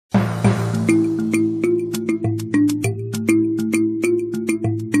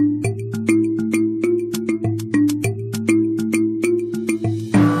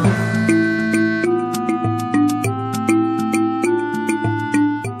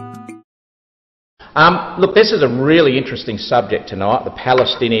Look, this is a really interesting subject tonight, the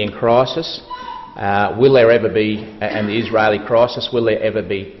Palestinian crisis. Will there ever be, and the Israeli crisis, will there ever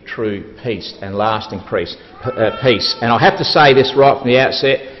be true peace and lasting peace? And I have to say this right from the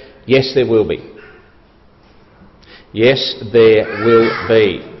outset, yes there will be. Yes there will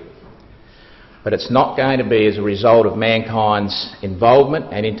be. But it's not going to be as a result of mankind's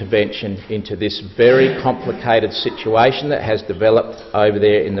involvement and intervention into this very complicated situation that has developed over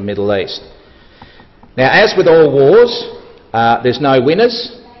there in the Middle East. Now, as with all wars, there's no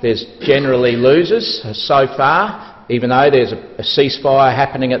winners. There's generally losers so far, even though there's a ceasefire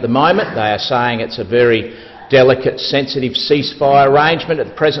happening at the moment. They are saying it's a very delicate, sensitive ceasefire arrangement at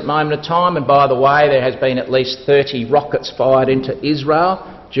the present moment of time. And by the way, there has been at least 30 rockets fired into Israel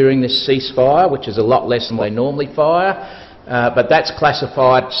during this ceasefire, which is a lot less than they normally fire. But that's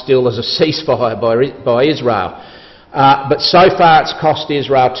classified still as a ceasefire by Israel. But so far it's cost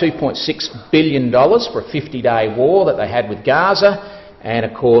Israel $2.6 billion for a 50-day war that they had with Gaza. And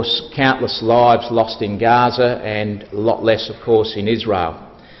of course, countless lives lost in Gaza and a lot less, of course, in Israel.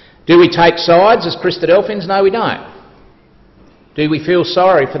 Do we take sides as Christadelphians? No, we don't. Do we feel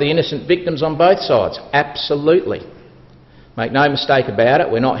sorry for the innocent victims on both sides? Absolutely. Make no mistake about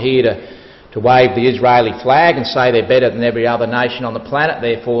it, we're not here to wave the Israeli flag and say they're better than every other nation on the planet,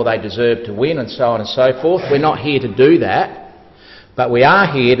 therefore they deserve to win and so on and so forth. We're not here to do that. But we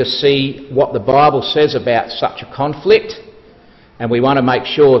are here to see what the Bible says about such a conflict. And we want to make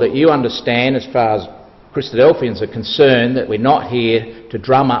sure that you understand, as far as Christadelphians are concerned, that we're not here to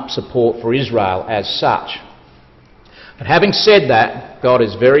drum up support for Israel as such. But having said that, God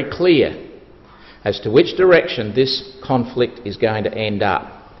is very clear as to which direction this conflict is going to end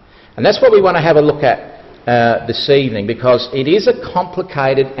up. And that's what we want to have a look at this evening, because it is a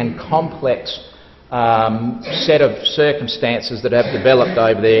complicated and complex set of circumstances that have developed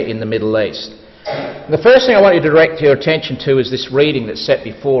over there in the Middle East. The first thing I want you to direct your attention to is this reading that's set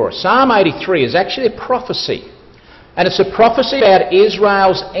before us. Psalm 83 is actually a prophecy. And it's a prophecy about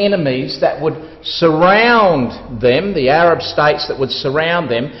Israel's enemies that would surround them, the Arab states that would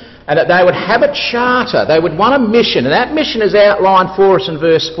surround them, and that they would have a charter, they would want a mission, and that mission is outlined for us in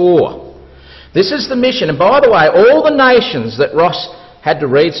verse 4. This is the mission, and by the way, all the nations that Ross had to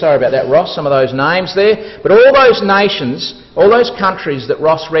read, sorry about that Ross, some of those names there, but all those nations, all those countries that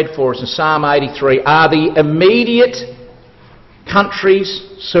Ross read for us in Psalm 83 are the immediate countries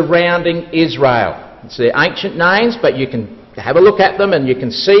surrounding Israel. It's their ancient names, but you can have a look at them and you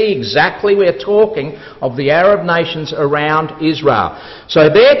can see exactly we're talking of the Arab nations around Israel. So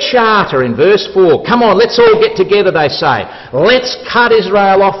their charter in verse 4, come on, let's all get together, they say. Let's cut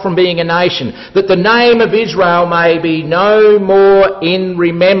Israel off from being a nation, that the name of Israel may be no more in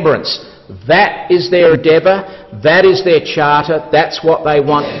remembrance. That is their endeavour, that is their charter, that's what they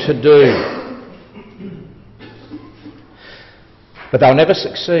want to do. But they'll never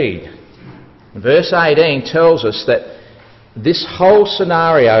succeed. Verse 18 tells us that this whole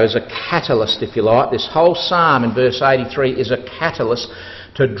scenario is a catalyst, if you like. This whole psalm in verse 83 is a catalyst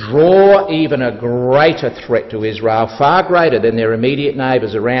to draw even a greater threat to Israel, far greater than their immediate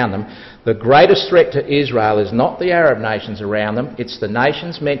neighbours around them. The greatest threat to Israel is not the Arab nations around them, it's the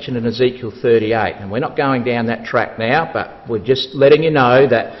nations mentioned in Ezekiel 38. And we're not going down that track now, but we're just letting you know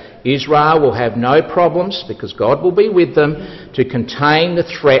that Israel will have no problems, because God will be with them, to contain the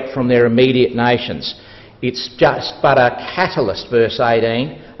threat from their immediate nations. It's just but a catalyst, verse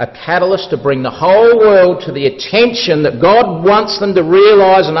 18, a catalyst to bring the whole world to the attention that God wants them to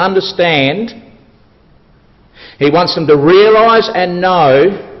realise and understand. He wants them to realise and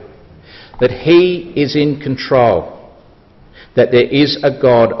know that He is in control, that there is a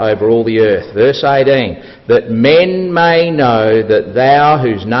God over all the earth. Verse 18, that men may know that Thou,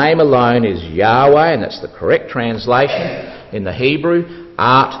 whose name alone is Yahweh, and that's the correct translation in the Hebrew,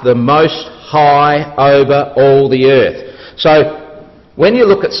 art the most high over all the earth. So when you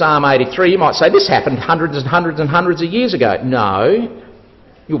look at Psalm 83, you might say this happened hundreds and hundreds and hundreds of years ago. No.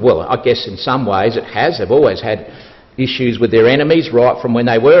 Well, I guess in some ways it has. They've always had issues with their enemies right from when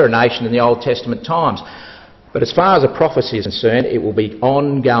they were a nation in the Old Testament times. But as far as a prophecy is concerned, it will be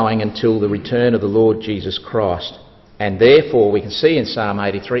ongoing until the return of the Lord Jesus Christ. And therefore we can see in Psalm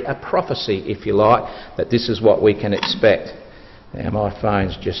 83 a prophecy, if you like, that this is what we can expect. Now my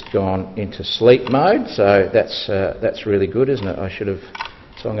phone's just gone into sleep mode, so that's really good, isn't it?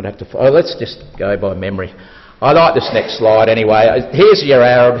 So I'm going to have to... let's just go by memory. I like this next slide anyway. Here's your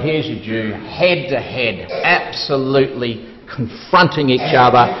Arab, here's your Jew, head to head, absolutely confronting each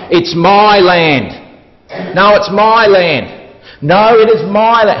other. It's my land. No, it's my land. No, it is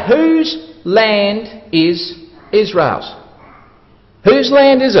my land. Whose land is Israel's? Whose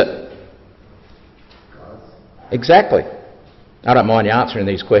land is it? Exactly. I don't mind you answering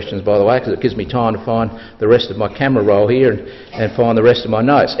these questions, by the way, because it gives me time to find the rest of my camera roll here and find the rest of my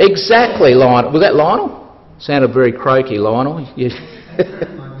notes. Exactly, Lionel. Was that Lionel? Sounded very croaky, Lionel.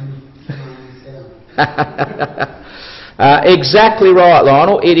 Exactly right,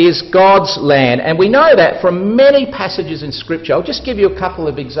 Lionel. It is God's land. And we know that from many passages in Scripture. I'll just give you a couple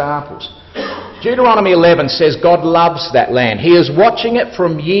of examples. Deuteronomy 11 says God loves that land. He is watching it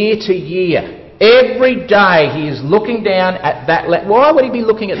from year to year. Every day he is looking down at that land. Why would he be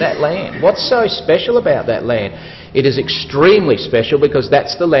looking at that land? What's so special about that land? It is extremely special because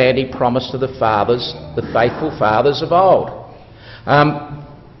that's the land he promised to the fathers, the faithful fathers of old.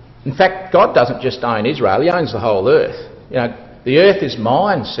 In fact, God doesn't just own Israel, he owns the whole earth. You know, the earth is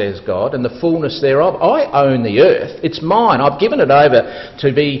mine, says God, and the fullness thereof. I own the earth. It's mine. I've given it over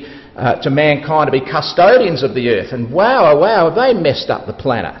to mankind to be custodians of the earth. And wow, oh wow, have they messed up the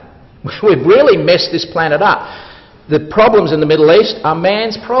planet. We've really messed this planet up. The problems in the Middle East are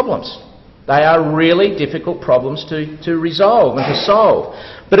man's problems. They are really difficult problems to resolve and to solve.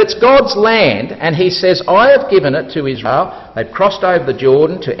 But it's God's land, and he says, I have given it to Israel. They've crossed over the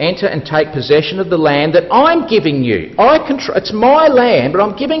Jordan to enter and take possession of the land that I'm giving you. It's my land, but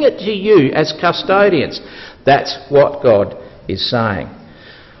I'm giving it to you as custodians. That's what God is saying.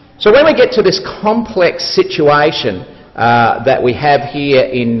 So when we get to this complex situation that we have here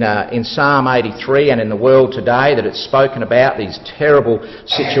in Psalm 83 and in the world today, that it's spoken about, these terrible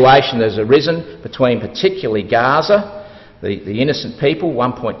situations that has arisen between particularly Gaza, the innocent people,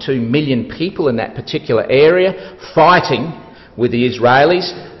 1.2 million people in that particular area, fighting with the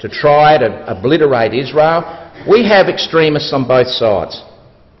Israelis to try to obliterate Israel. We have extremists on both sides.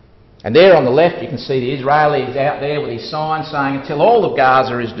 And there on the left you can see the Israelis out there with his sign saying until all of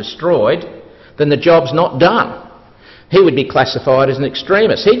Gaza is destroyed, then the job's not done. He would be classified as an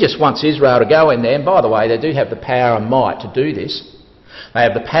extremist. He just wants Israel to go in there, and by the way, they do have the power and might to do this. They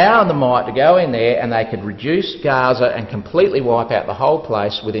have the power and the might to go in there and they could reduce Gaza and completely wipe out the whole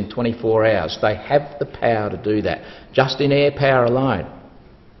place within 24 hours. They have the power to do that, just in air power alone.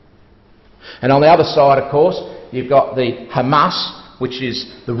 And on the other side, of course, you've got the Hamas, which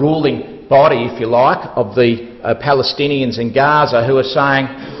is the ruling body, if you like, of the Palestinians in Gaza, who are saying,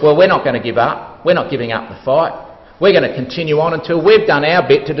 well, we're not going to give up. We're not giving up the fight. We're going to continue on until we've done our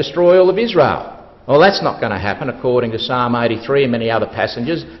bit to destroy all of Israel. Well, that's not going to happen according to Psalm 83 and many other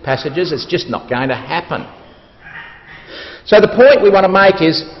passages. It's just not going to happen. So the point we want to make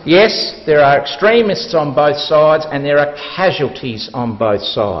is, yes, there are extremists on both sides and there are casualties on both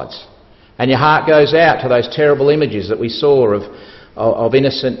sides. And your heart goes out to those terrible images that we saw of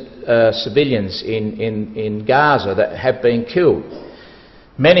innocent civilians in Gaza that have been killed.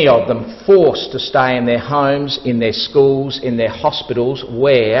 Many of them forced to stay in their homes, in their schools, in their hospitals,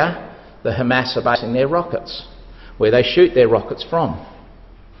 where the Hamas are basing their rockets, where they shoot their rockets from.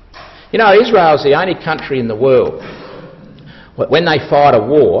 You know, Israel is the only country in the world, when they fight a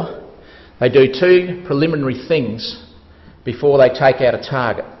war, they do two preliminary things before they take out a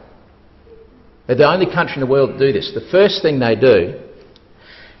target. They're the only country in the world to do this. The first thing they do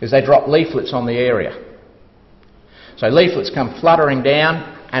is they drop leaflets on the area. So leaflets come fluttering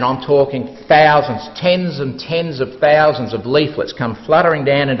down, and I'm talking thousands, tens and tens of thousands of leaflets come fluttering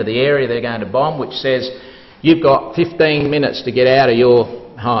down into the area they're going to bomb, which says, you've got 15 minutes to get out of your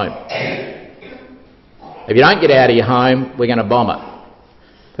home. If you don't get out of your home, we're going to bomb it.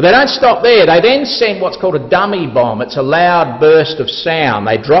 But they don't stop there. They then send what's called a dummy bomb. It's a loud burst of sound.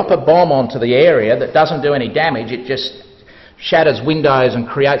 They drop a bomb onto the area that doesn't do any damage. It just shatters windows and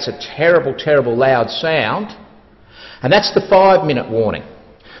creates a terrible, terrible loud sound. And that's the 5-minute warning.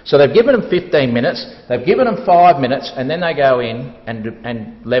 So they've given them 15 minutes, they've given them 5 minutes, and then they go in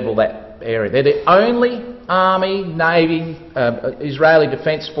and level that area. They're the only army, navy, Israeli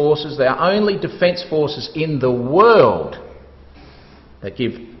defence forces, they're only defence forces in the world that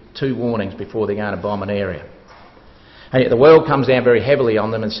give 2 warnings before they're going to bomb an area. And yet the world comes down very heavily on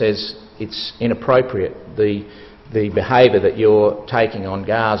them and says it's inappropriate, the behaviour that you're taking on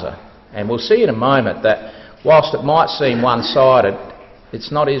Gaza. And we'll see in a moment that whilst it might seem one-sided,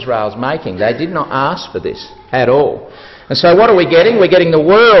 it's not Israel's making. They did not ask for this at all. And so what are we getting? We're getting the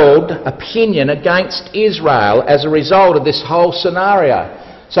world opinion against Israel as a result of this whole scenario.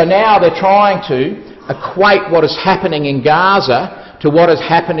 So now they're trying to equate what is happening in Gaza to what has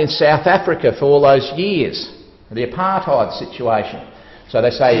happened in South Africa for all those years, the apartheid situation. So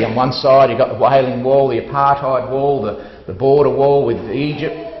they say on one side you've got the Wailing Wall, the apartheid wall, the border wall with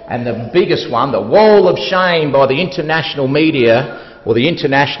Egypt, and the biggest one, the wall of shame by the international media or the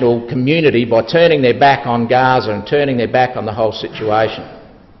international community by turning their back on Gaza and turning their back on the whole situation.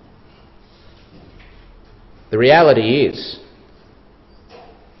 The reality is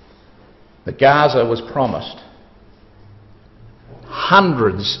that Gaza was promised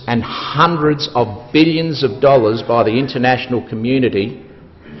hundreds and hundreds of billions of dollars by the international community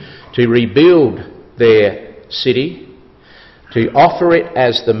to rebuild their city, to offer it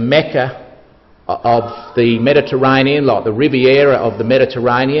as the Mecca of the Mediterranean, like the Riviera of the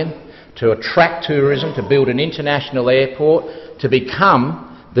Mediterranean, to attract tourism, to build an international airport, to become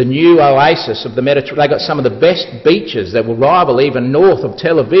the new oasis of the Mediterranean. They've got some of the best beaches that will rival even north of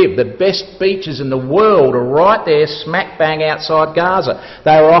Tel Aviv. The best beaches in the world are right there, smack bang outside Gaza.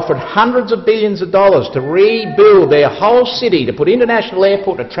 They were offered hundreds of billions of dollars to rebuild their whole city, to put international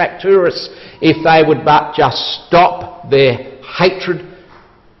airport to attract tourists, if they would but just stop their hatred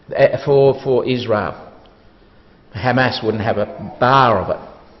for Israel. Hamas wouldn't have a bar of it.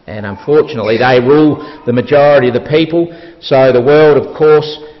 And unfortunately they rule the majority of the people, so the world, of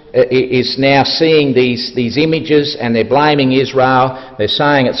course, is now seeing these images, and they're blaming Israel. They're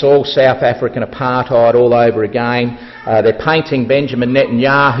saying it's all South African apartheid all over again. They're painting Benjamin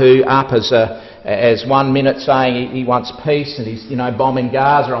Netanyahu up as 1 minute saying he wants peace and he's bombing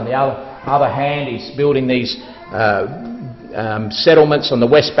Gaza. On the other hand, he's building these settlements on the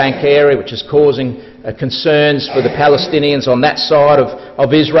West Bank area, which is causing concerns for the Palestinians on that side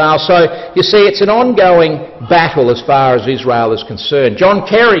of Israel. So you see, it's an ongoing battle as far as Israel is concerned. John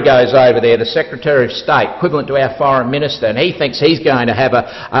Kerry goes over there, the Secretary of State, equivalent to our Foreign Minister, and he thinks he's going to have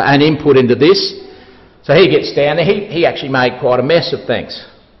an input into this. So he gets down there. He actually made quite a mess of things.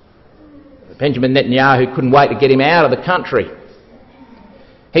 Benjamin Netanyahu couldn't wait to get him out of the country.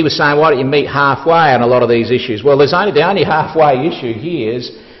 He was saying, why don't you meet halfway on a lot of these issues? Well, the only halfway issue here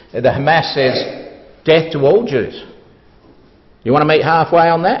is that Hamas says death to all Jews. You want to meet halfway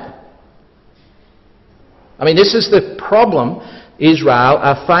on that? I mean, this is the problem Israel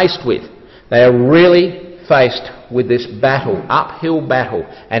are faced with. They are really faced with this battle, uphill battle,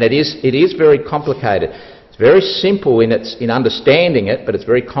 and it is very complicated. It's very simple in understanding it, but it's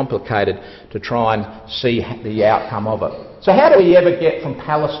very complicated to try and see the outcome of it. So how do we ever get from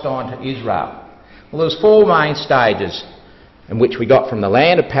Palestine to Israel? Well, there's 4 main stages in which we got from the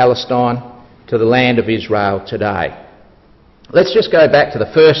land of Palestine to the land of Israel today. Let's just go back to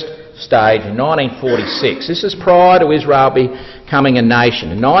the first stage in 1946. This is prior to Israel becoming a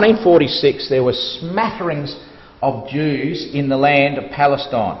nation. In 1946 there were smatterings of Jews in the land of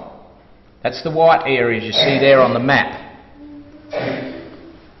Palestine. That's the white areas you see there on the map.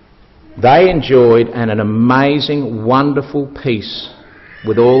 They enjoyed an amazing, wonderful peace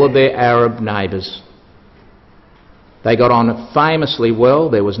with all of their Arab neighbours. They got on famously well.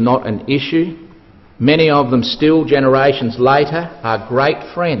 There was not an issue. Many of them still, generations later, are great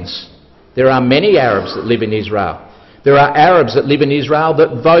friends. There are many Arabs that live in Israel. There are Arabs that live in Israel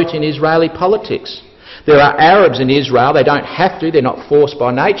that vote in Israeli politics. There are Arabs in Israel, they don't have to, they're not forced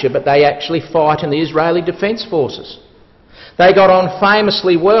by nature, but they actually fight in the Israeli Defence Forces. They got on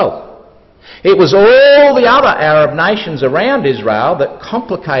famously well. It was all the other Arab nations around Israel that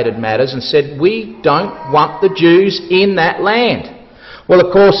complicated matters and said, we don't want the Jews in that land. Well,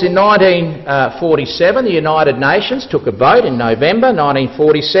 of course, in 1947, the United Nations took a vote in November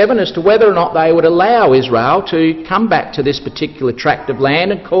 1947 as to whether or not they would allow Israel to come back to this particular tract of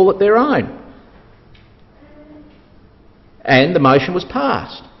land and call it their own. And the motion was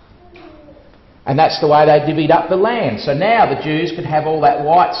passed. And that's the way they divvied up the land. So now the Jews could have all that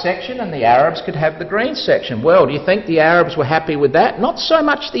white section and the Arabs could have the green section. Well, do you think the Arabs were happy with that? Not so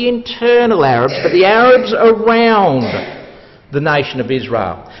much the internal Arabs, but the Arabs around the nation of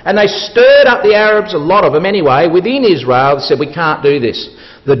Israel. And they stirred up the Arabs, a lot of them anyway, within Israel. They said, we can't do this.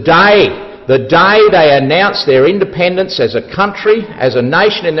 The day they announce their independence as a country, as a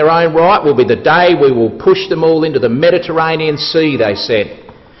nation in their own right, will be the day we will push them all into the Mediterranean Sea, they said.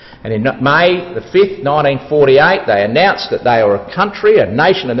 And in May the 5th, 1948, they announced that they were a country, a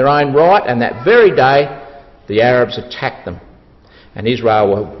nation in their own right, and that very day the Arabs attacked them. And Israel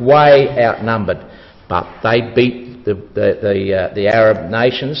were way outnumbered. But they beat the Arab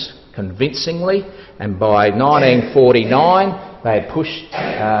nations convincingly, and by 1949 they had pushed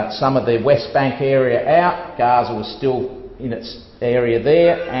some of the West Bank area out. Gaza was still in its area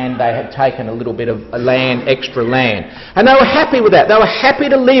there, and they had taken a little bit of land, extra land. And they were happy with that. They were happy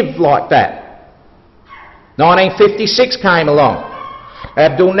to live like that. 1956 came along.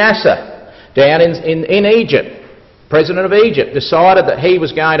 Abdel Nasser, down in Egypt, President of Egypt, decided that he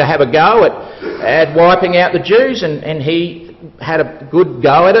was going to have a go at wiping out the Jews, and he had a good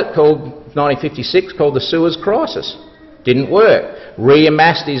go at it, called 1956, called the Suez Crisis. Didn't work.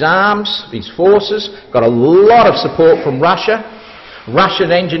 Reamassed his arms, his forces, got a lot of support from Russia.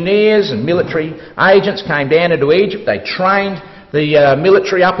 Russian engineers and military agents came down into Egypt. They trained the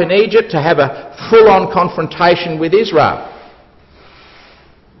military up in Egypt to have a full-on confrontation with Israel.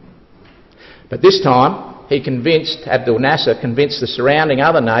 But this time, Abdel Nasser convinced the surrounding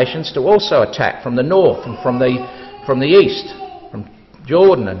other nations to also attack from the north and from the east, from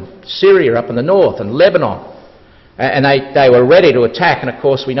Jordan and Syria up in the north and Lebanon. And they were ready to attack, and of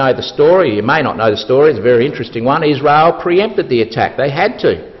course we know the story. You may not know the story, it's a very interesting one. Israel preempted the attack. They had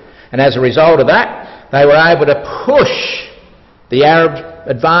to. And as a result of that, they were able to push the Arab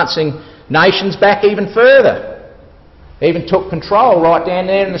advancing nations back even further. Even took control right down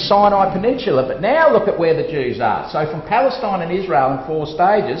there in the Sinai Peninsula. But now look at where the Jews are. So from Palestine and Israel in 4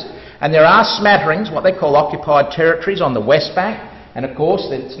 stages, and there are smatterings, what they call occupied territories on the West Bank, and of course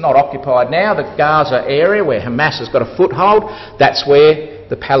it's not occupied now, the Gaza area where Hamas has got a foothold, that's where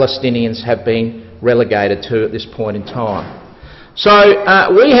the Palestinians have been relegated to at this point in time. So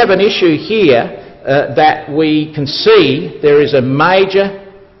we have an issue here that we can see there is a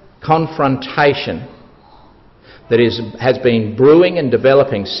major confrontation that has been brewing and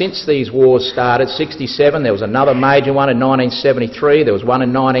developing since these wars started. 1967, there was another major one in 1973, there was one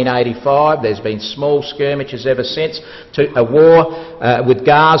in 1985, there's been small skirmishes ever since, a war with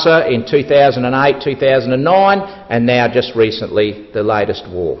Gaza in 2008, 2009, and now just recently the latest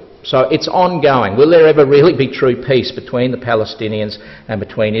war. So it's ongoing. Will there ever really be true peace between the Palestinians and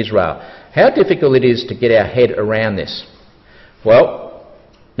between Israel? How difficult it is to get our head around this. Well,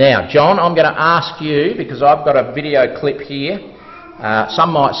 now, John, I'm going to ask you, because I've got a video clip here.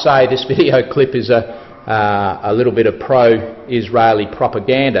 Some might say this video clip is a little bit of pro-Israeli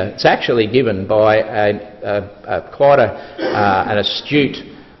propaganda. It's actually given by quite an astute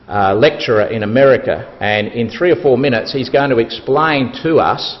lecturer in America, and in 3 or 4 minutes he's going to explain to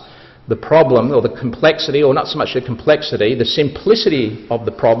us the problem, or the complexity, or not so much the complexity, the simplicity of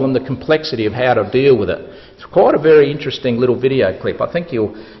the problem, the complexity of how to deal with it. It's quite a very interesting little video clip. I think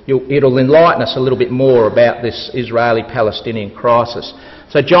it'll enlighten us a little bit more about this Israeli-Palestinian crisis.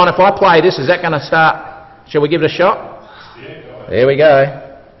 So, John, if I play this, is that going to start? Shall we give it a shot? Yeah, there we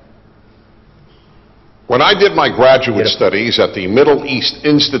go. When I did my graduate studies at the Middle East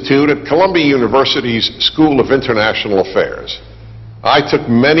Institute at Columbia University's School of International Affairs, I took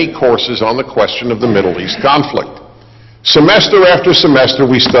many courses on the question of the Middle East conflict. Semester after semester,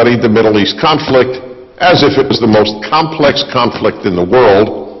 we studied the Middle East conflict as if it was the most complex conflict in the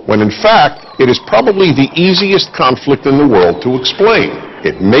world, when in fact, it is probably the easiest conflict in the world to explain.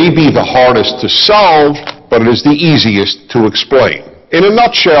 It may be the hardest to solve, but it is the easiest to explain. In a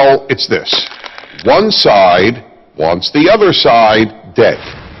nutshell, it's this. One side wants the other side dead.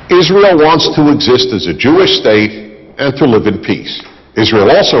 Israel wants to exist as a Jewish state and to live in peace.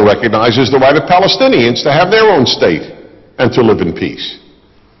 Israel also recognizes the right of Palestinians to have their own state and to live in peace.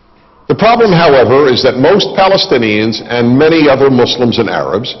 The problem, however, is that most Palestinians and many other Muslims and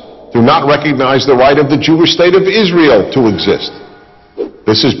Arabs do not recognize the right of the Jewish state of Israel to exist.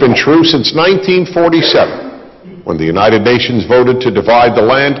 This has been true since 1947, when the United Nations voted to divide the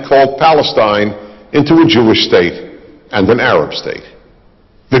land called Palestine into a Jewish state and an Arab state.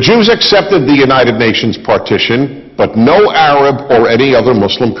 The Jews accepted the United Nations partition, but no Arab or any other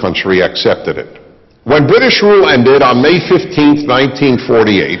Muslim country accepted it. When British rule ended on May 15,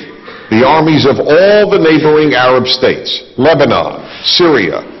 1948, the armies of all the neighboring Arab states, Lebanon,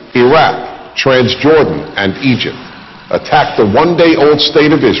 Syria, Iraq, Transjordan, and Egypt, attacked the one-day-old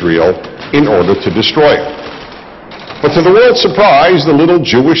state of Israel in order to destroy it. But to the world's surprise, the little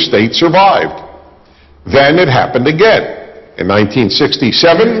Jewish state survived. Then it happened again. In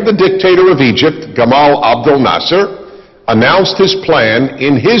 1967, the dictator of Egypt, Gamal Abdel Nasser, announced his plan,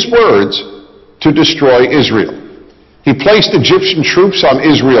 in his words, to destroy Israel. He placed Egyptian troops on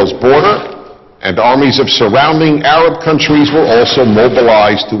Israel's border, and armies of surrounding Arab countries were also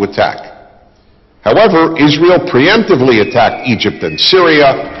mobilized to attack. However, Israel preemptively attacked Egypt and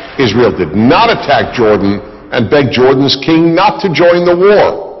Syria. Israel did not attack Jordan and begged Jordan's king not to join the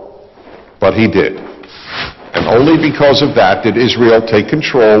war. But he did. And only because of that did Israel take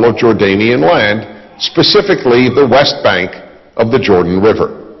control of Jordanian land, specifically the West Bank of the Jordan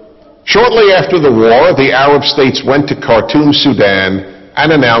River. Shortly after the war, the Arab states went to Khartoum, Sudan,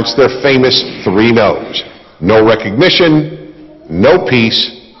 and announced their famous 3 no's. No recognition, no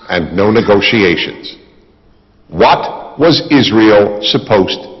peace, and no negotiations. What was Israel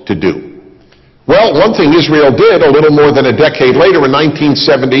supposed to do? Well, one thing Israel did a little more than a decade later in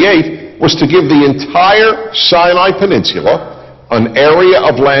 1978 was to give the entire Sinai Peninsula, an area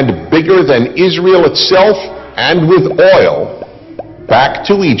of land bigger than Israel itself and with oil, back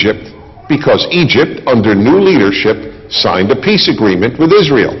to Egypt, because Egypt, under new leadership, signed a peace agreement with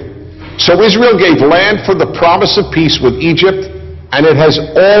Israel. So Israel gave land for the promise of peace with Egypt, and it has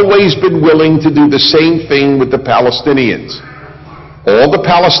always been willing to do the same thing with the Palestinians. All the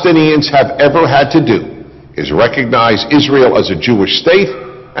Palestinians have ever had to do is recognize Israel as a Jewish state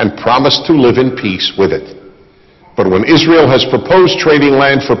and promise to live in peace with it. But when Israel has proposed trading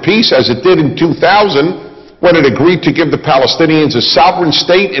land for peace, as it did in 2000, when it agreed to give the Palestinians a sovereign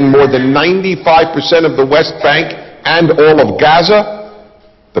state in more than 95% of the West Bank and all of Gaza,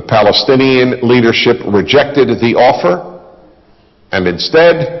 the Palestinian leadership rejected the offer and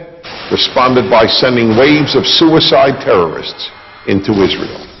instead responded by sending waves of suicide terrorists into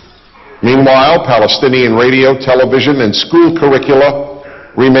Israel. Meanwhile, Palestinian radio, television, and school curricula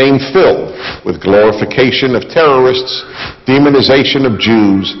remain filled with glorification of terrorists, demonization of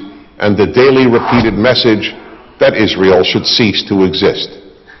Jews, and the daily repeated message that Israel should cease to exist.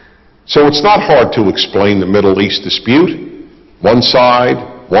 So it's not hard to explain the Middle East dispute. One side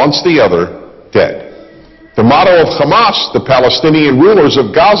wants the other dead. The motto of Hamas, the Palestinian rulers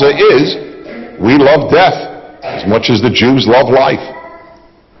of Gaza, is, "We love death as much as the Jews love life."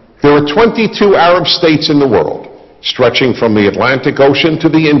 There are 22 Arab states in the world, stretching from the Atlantic Ocean to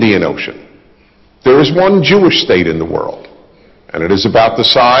the Indian Ocean. There is one Jewish state in the world, and it is about the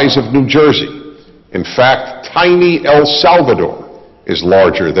size of New Jersey. In fact, tiny El Salvador is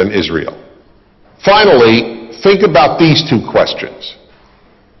larger than Israel. Finally, think about these two questions.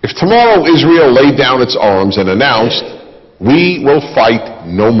 If tomorrow Israel laid down its arms and announced, "We will fight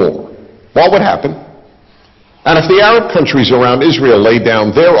no more," what would happen? And if the Arab countries around Israel laid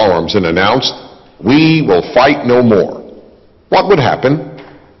down their arms and announced, "We will fight no more," what would happen?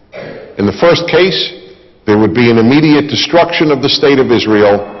 In the first case, there would be an immediate destruction of the state of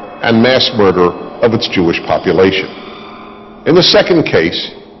Israel and mass murder of its Jewish population. In the second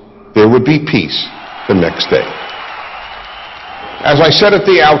case, there would be peace the next day. As I said at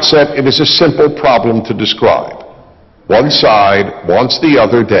the outset, it is a simple problem to describe. One side wants the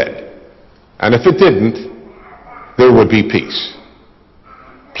other dead. And if it didn't, there would be peace.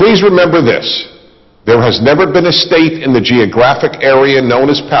 Please remember this. There has never been a state in the geographic area known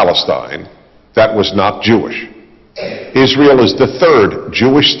as Palestine that was not Jewish. Israel is the third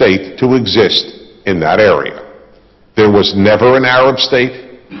Jewish state to exist in that area. There was never an Arab state,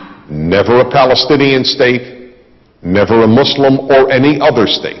 never a Palestinian state, never a Muslim or any other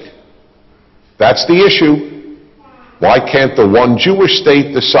state. That's the issue. Why can't the one Jewish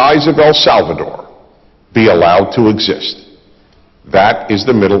state the size of El Salvador be allowed to exist? That is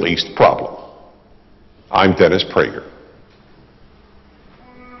the Middle East problem. I'm Dennis Prager.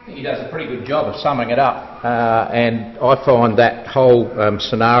 I think he does a pretty good job of summing it up, and I find that whole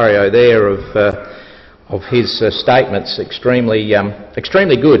scenario there of his statements extremely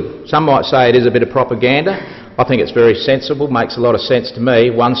good. Some might say it is a bit of propaganda. I think it's very sensible, makes a lot of sense to me.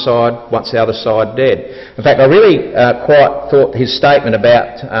 One side wants the other side dead. In fact, I really quite thought his statement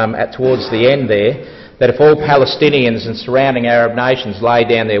about, towards the end there, that if all Palestinians and surrounding Arab nations lay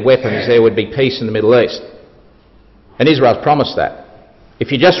down their weapons, there would be peace in the Middle East. And Israel's promised that.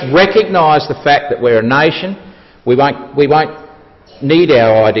 If you just recognise the fact that we're a nation, we won't need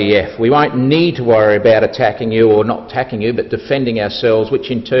our IDF. We won't need to worry about attacking you, or not attacking you, but defending ourselves,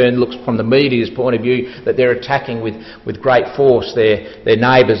 which in turn looks from the media's point of view that they're attacking with great force their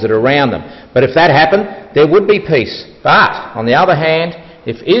neighbours that are around them. But if that happened, there would be peace. But, on the other hand,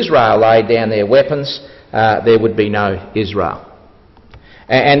 if Israel laid down their weapons, there would be no Israel.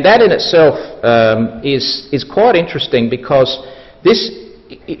 And that in itself is quite interesting, because this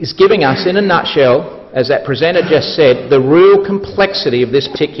is giving us, in a nutshell, as that presenter just said, the real complexity of this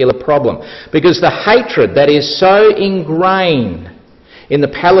particular problem. Because the hatred that is so ingrained in the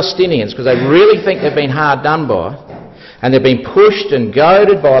Palestinians, because they really think they've been hard done by, and they've been pushed and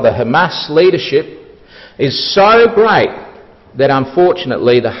goaded by the Hamas leadership, is so great that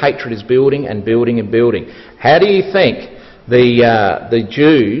unfortunately the hatred is building and building and building. How do you think the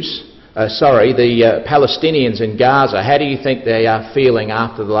Palestinians in Gaza, how do you think they are feeling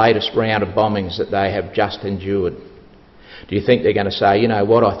after the latest round of bombings that they have just endured? Do you think they're going to say, "You know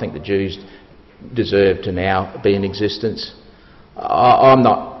what, I think the Jews deserve to now be in existence. I'm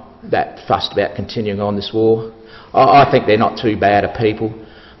not that fussed about continuing on this war. I think they're not too bad a people."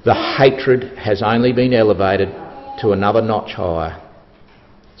 The hatred has only been elevated to another notch higher.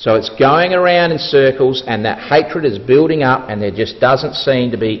 So it's going around in circles, and that hatred is building up, and there just doesn't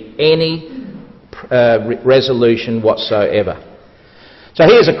seem to be any resolution whatsoever. So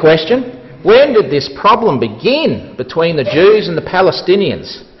here's a question. When did this problem begin between the Jews and the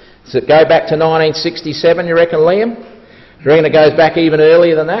Palestinians? Does it go back to 1967, you reckon, Liam? Do you reckon it goes back even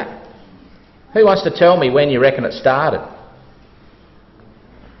earlier than that? Who wants to tell me when you reckon it started?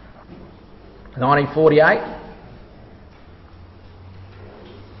 1948?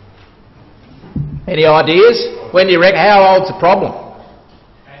 Any ideas? When do you reckon? How old's the problem?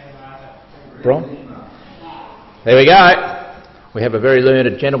 There we go. We have a very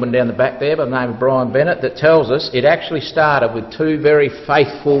learned gentleman down the back there by the name of Brian Bennett that tells us it actually started with two very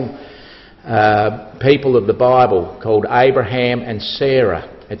faithful people of the Bible called Abraham and Sarah.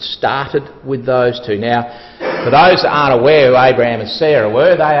 It started with those two. Now, for those that aren't aware who Abraham and Sarah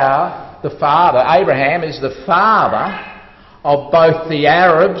were, they are the father. Abraham is the father of both the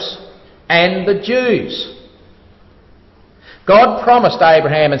Arabs and the Jews. God promised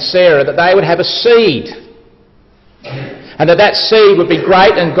Abraham and Sarah that they would have a seed, and that seed would be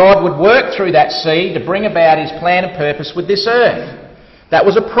great, and God would work through that seed to bring about his plan and purpose with this earth. That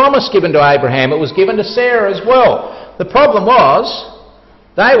was a promise given to Abraham. It was given to Sarah as well. The problem was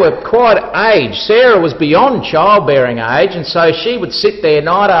they were quite aged. Sarah was beyond childbearing age, and so she would sit there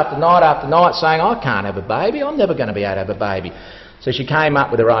night after night after night saying, I can't have a baby, I'm never going to be able to have a baby. So she came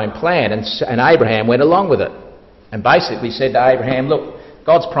up with her own plan, and Abraham went along with it and basically said to Abraham, look,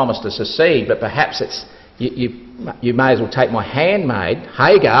 God's promised us a seed, but perhaps it's you may as well take my handmaid,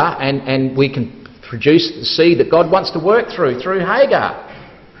 Hagar, and we can produce the seed that God wants to work through Hagar.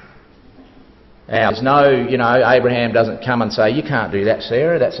 Now, there's no, Abraham doesn't come and say, you can't do that,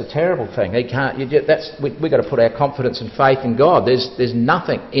 Sarah, that's a terrible thing. He can't. We've got to put our confidence and faith in God. There's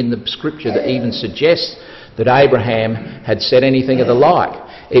nothing in the Scripture that even suggests that Abraham had said anything of the like.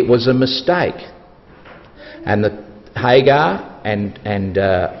 It was a mistake. And Hagar and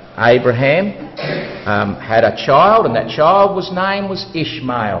Abraham had a child, and that child's name was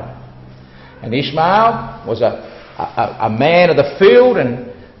Ishmael. And Ishmael was a man of the field,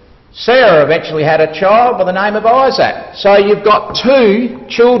 and Sarah eventually had a child by the name of Isaac. So you've got two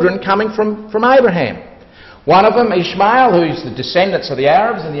children coming from Abraham. One of them, Ishmael, who's the descendants of the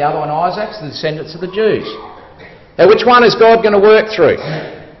Arabs, and the other one, Isaac's the descendants of the Jews. Now, which one is God going to work through?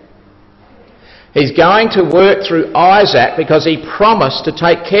 He's going to work through Isaac because he promised to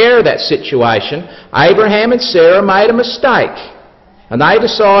take care of that situation. Abraham and Sarah made a mistake, and they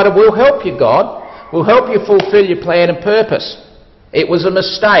decided, we'll help you, God. We'll help you fulfil your plan and purpose. It was a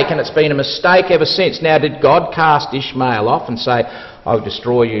mistake, and it's been a mistake ever since. Now, did God cast Ishmael off and say, I'll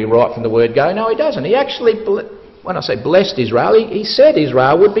destroy you right from the word go? No, he doesn't. He actually, when I say blessed Israel, he said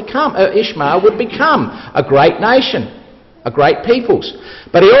Ishmael would become a great nation, a great peoples.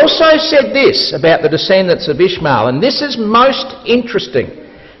 But he also said this about the descendants of Ishmael, and this is most interesting.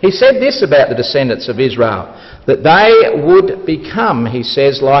 He said this about the descendants of Israel, that they would become, he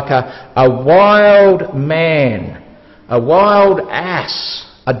says, like a wild man, a wild ass,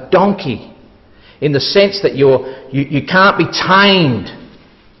 a donkey, in the sense that you can't be tamed.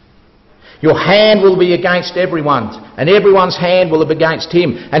 Your hand will be against everyone's, and everyone's hand will be against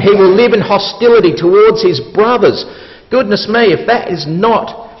him, and he will live in hostility towards his brothers. Goodness me, if that is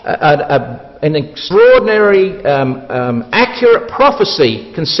not an extraordinary, accurate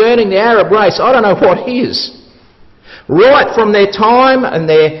prophecy concerning the Arab race, I don't know what is. Right from their time and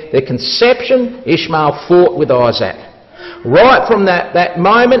their conception, Ishmael fought with Isaac. Right from that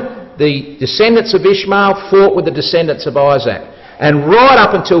moment, the descendants of Ishmael fought with the descendants of Isaac. And right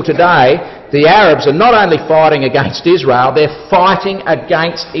up until today, the Arabs are not only fighting against Israel, they're fighting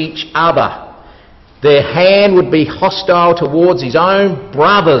against each other. Their hand would be hostile towards his own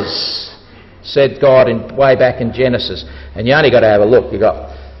brothers, said God way back in Genesis. And you only got to have a look.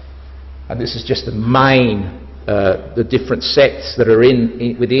 And this is just the main, the different sects that are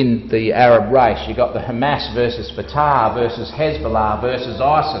within the Arab race. You've got the Hamas versus Fatah versus Hezbollah versus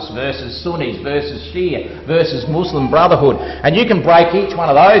ISIS versus Sunnis versus Shia versus Muslim Brotherhood. And you can break each one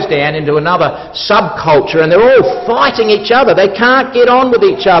of those down into another subculture, and they're all fighting each other. They can't get on with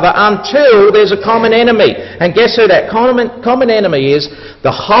each other until there's a common enemy. And guess who that common enemy is?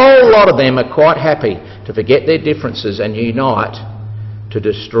 The whole lot of them are quite happy to forget their differences and unite to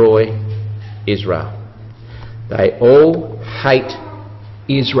destroy Israel. They all hate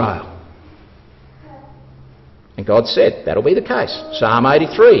Israel. And God said, that'll be the case. Psalm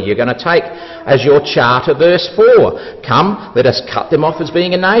 83, you're going to take as your charter verse 4. Come, let us cut them off as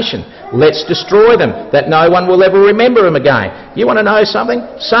being a nation. Let's destroy them, that no one will ever remember them again. You want to know something?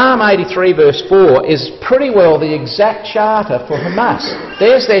 Psalm 83 verse 4 is pretty well the exact charter for Hamas.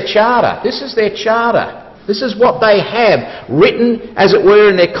 There's their charter. This is their charter. This is what they have written, as it were,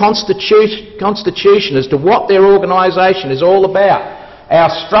 in their constitution as to what their organisation is all about. Our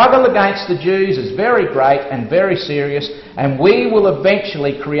struggle against the Jews is very great and very serious, and we will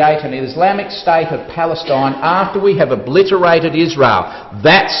eventually create an Islamic state of Palestine after we have obliterated Israel.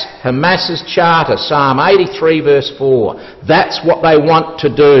 That's Hamas's charter, Psalm 83 verse 4. That's what they want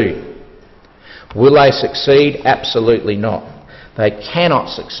to do. Will they succeed? Absolutely not. They cannot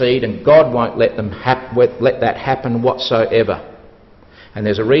succeed, and God won't let them let that happen whatsoever. And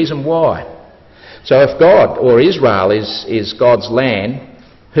there's a reason why. So if God, or Israel, is God's land,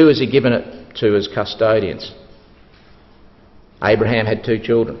 who has he given it to as custodians? Abraham had 2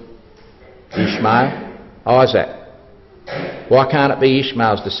 children. Ishmael, Isaac. Why can't it be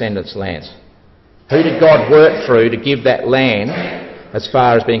Ishmael's descendants' lands? Who did God work through to give that land, as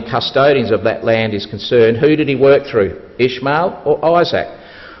far as being custodians of that land is concerned? Who did he work through? Ishmael or Isaac?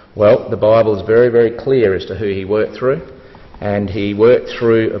 Well, the Bible is very, very clear as to who he worked through. And he worked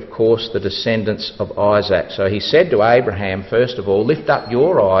through, of course, the descendants of Isaac. So he said to Abraham, first of all, lift up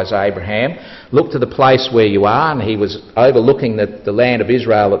your eyes, Abraham, look to the place where you are. And he was overlooking the land of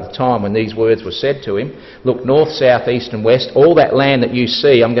Israel at the time when these words were said to him. Look north, south, east and west. All that land that you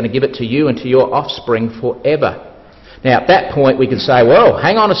see, I'm going to give it to you and to your offspring forever. Now, at that point, we could say, well,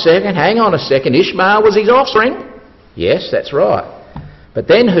 hang on a second. Ishmael was his offspring. Yes, that's right. But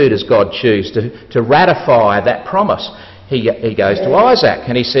then who does God choose to ratify that promise? He goes to Isaac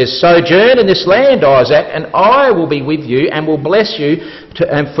and he says, sojourn in this land, Isaac, and I will be with you and will bless you,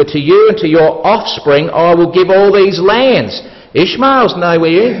 and for to you and to your offspring I will give all these lands. Ishmael's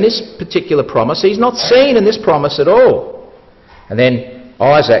nowhere in this particular promise. He's not seen in this promise at all. And then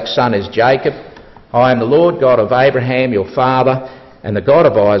Isaac's son is Jacob. I am the Lord God of Abraham, your father, and the God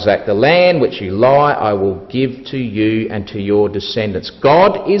of Isaac. The land which you lie I will give to you and to your descendants.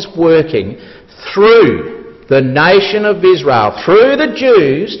 God is working through the nation of Israel, through the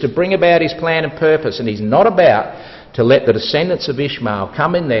Jews, to bring about his plan and purpose. And he's not about to let the descendants of Ishmael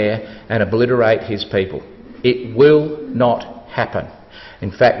come in there and obliterate his people. It will not happen.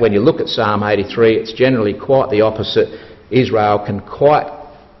 In fact, when you look at Psalm 83, it's generally quite the opposite. Israel can quite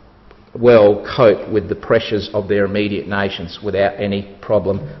well cope with the pressures of their immediate nations without any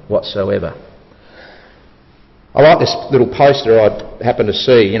problem whatsoever. I like this little poster I happened to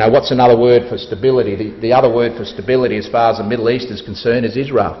see. You know, what's another word for stability? The other word for stability as far as the Middle East is concerned is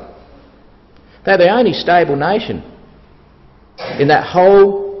Israel. They're the only stable nation in that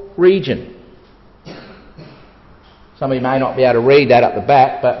whole region. Some of you may not be able to read that at the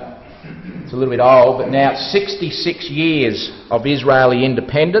back, but it's a little bit old. But now it's 66 years of Israeli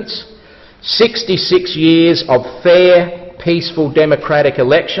independence, 66 years of fair, peaceful, democratic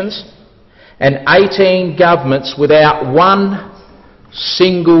elections, and 18 governments without one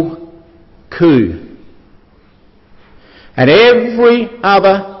single coup. And every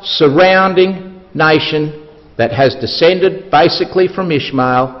other surrounding nation that has descended basically from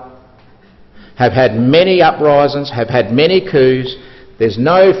Ishmael have had many uprisings, have had many coups. There's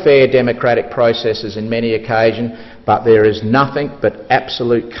no fair democratic processes in many occasions, but there is nothing but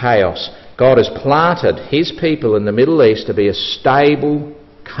absolute chaos. God has planted his people in the Middle East to be a stable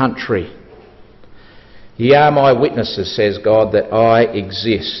country. Ye are my witnesses, says God, that I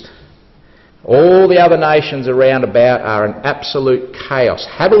exist. All the other nations around about are in absolute chaos.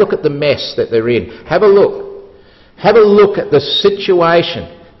 Have a look at the mess that they're in. Have a look. Have a look at the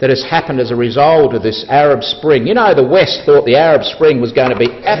situation that has happened as a result of this Arab Spring. You know, the West thought the Arab Spring was going to be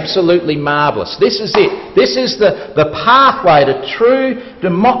absolutely marvellous. This is it. This is the pathway to true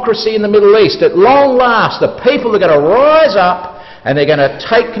democracy in the Middle East. At long last, the people are going to rise up and they're going to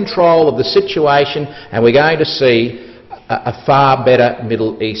take control of the situation, and we're going to see a far better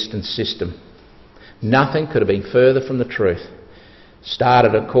Middle Eastern system. Nothing could have been further from the truth.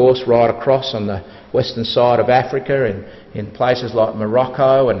 Started, of course, right across on the western side of Africa in places like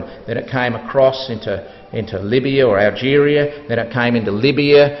Morocco, and then it came across into Libya or Algeria, then it came into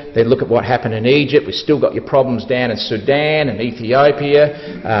Libya, then look at what happened in Egypt. We've still got your problems down in Sudan and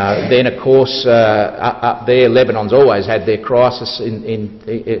Ethiopia. Then, of course, up there, Lebanon's always had their crisis,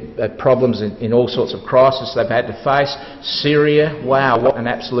 problems in all sorts of crises they've had to face. Syria, wow, what an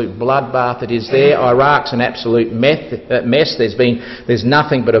absolute bloodbath it is there. Iraq's an absolute mess. There's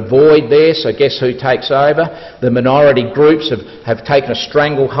nothing but a void there, so guess who takes over? The minority groups have taken a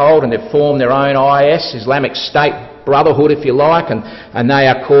stranglehold and they've formed their own IS, Islamic State Brotherhood, if you like, and they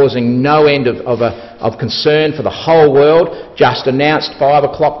are causing no end of concern for the whole world. Just announced 5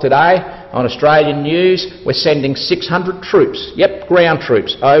 o'clock today on Australian news, we're sending 600 troops, ground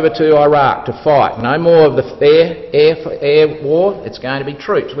troops, over to Iraq to fight. No more of the air war, it's going to be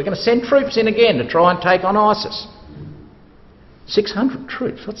troops. We're going to send troops in again to try and take on ISIS. 600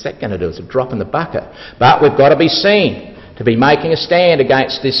 troops, what's that going to do? It's a drop in the bucket. But we've got to be seen to be making a stand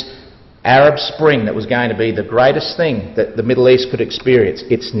against this Arab Spring that was going to be the greatest thing that the Middle East could experience.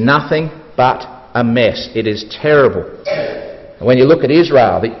 It's nothing but a mess. It is terrible. And when you look at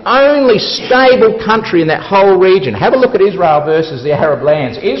Israel, the only stable country in that whole region, have a look at Israel versus the Arab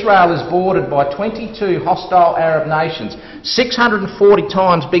lands. Israel is bordered by 22 hostile Arab nations, 640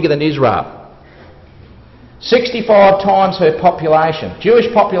 times bigger than Israel. 65 times her population.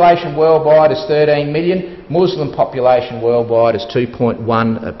 Jewish population worldwide is 13 million. Muslim population worldwide is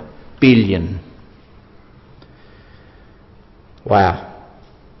 2.1 billion. Wow.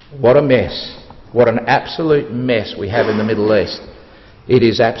 What a mess. What an absolute mess we have in the Middle East. It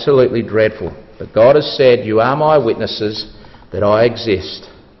is absolutely dreadful. But God has said, you are my witnesses that I exist.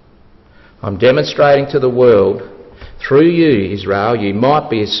 I'm demonstrating to the world, through you, Israel, you might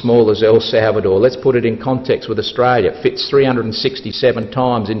be as small as El Salvador. Let's put it in context with Australia. It fits 367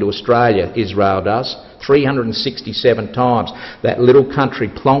 times into Australia, Israel does. 367 times. That little country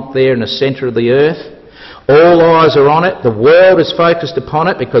plonked there in the centre of the earth. All eyes are on it. The world is focused upon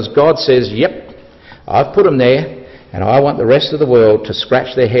it because God says, yep, I've put them there and I want the rest of the world to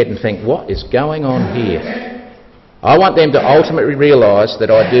scratch their head and think, what is going on here? I want them to ultimately realise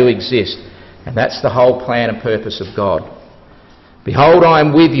that I do exist. And that's the whole plan and purpose of God. Behold, I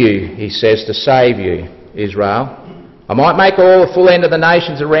am with you, he says, to save you, Israel. I might make all a full end of the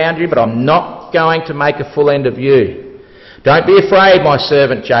nations around you, but I'm not going to make a full end of you. Don't be afraid, my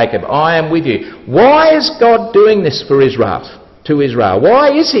servant Jacob. I am with you. Why is God doing this for Israel, to Israel?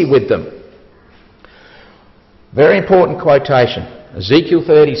 Why is he with them? Very important quotation. Ezekiel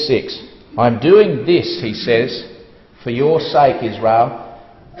 36. I'm doing this, he says, for your sake, Israel.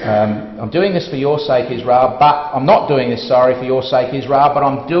 I'm doing this for your sake, Israel, but I'm not doing this, for your sake, Israel, but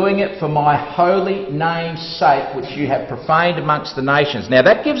I'm doing it for my holy name's sake, which you have profaned amongst the nations. Now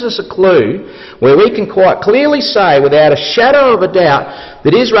that gives us a clue where we can quite clearly say, without a shadow of a doubt,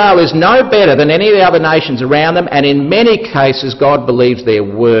 that Israel is no better than any of the other nations around them, and in many cases God believes they're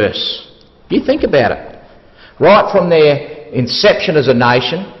worse. You think about it. Right from their inception as a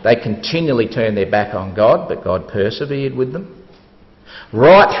nation, they continually turned their back on God, but God persevered with them.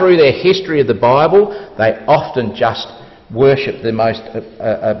 Right through their history of the Bible, they often just worshipped the most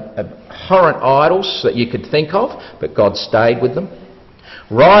abhorrent idols that you could think of, but God stayed with them.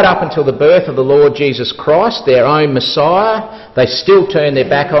 Right up until the birth of the Lord Jesus Christ, their own Messiah, they still turned their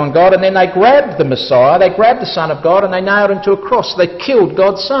back on God, and then they grabbed the Messiah, they grabbed the Son of God and they nailed him to a cross. They killed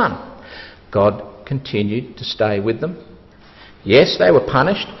God's Son. God continued to stay with them. Yes, they were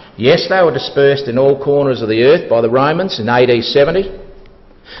punished. Yes, they were dispersed in all corners of the earth by the Romans in AD 70.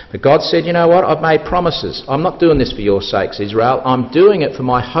 But God said, you know what, I've made promises. I'm not doing this for your sakes, Israel. I'm doing it for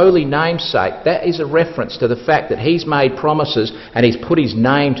my holy name's sake. That is a reference to the fact that he's made promises and he's put his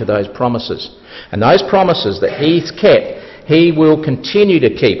name to those promises. And those promises that he's kept, he will continue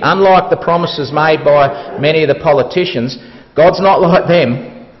to keep. Unlike the promises made by many of the politicians, God's not like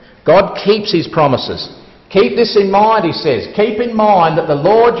them. God keeps his promises. Keep this in mind, he says. Keep in mind that the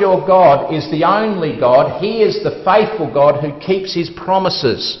Lord your God is the only God. He is the faithful God who keeps his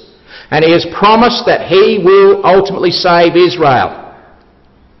promises. And he has promised that he will ultimately save Israel.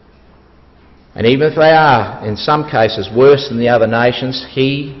 And even if they are, in some cases, worse than the other nations,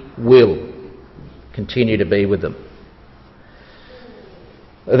 he will continue to be with them.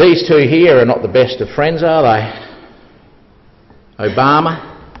 These two here are not the best of friends, are they? Obama,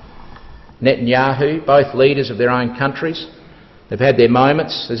 Netanyahu, both leaders of their own countries. They've had their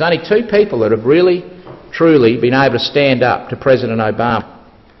moments. There's only two people that have really, truly been able to stand up to President Obama.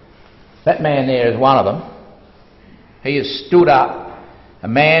 That man there is one of them. He has stood up, a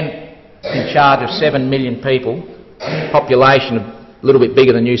man in charge of 7 million people, population a little bit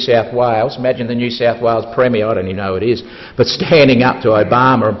bigger than New South Wales. Imagine the New South Wales Premier, I don't even know who it is, but standing up to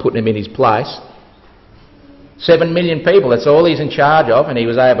Obama and putting him in his place. 7 million people, that's all he's in charge of, and he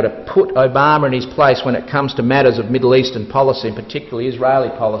was able to put Obama in his place when it comes to matters of Middle Eastern policy, and particularly Israeli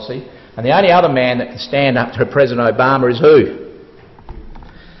policy. And the only other man that can stand up to President Obama is who?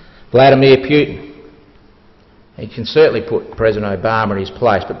 Vladimir Putin. He can certainly put President Obama in his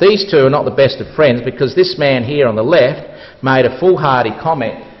place. But these two are not the best of friends, because this man here on the left made a foolhardy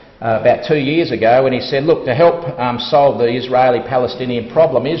comment about 2 years ago when he said, look, to help solve the Israeli-Palestinian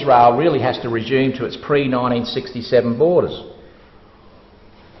problem, Israel really has to resume to its pre-1967 borders.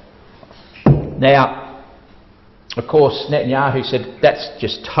 Now, of course, Netanyahu said that's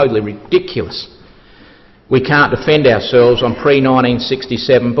just totally ridiculous. We can't defend ourselves on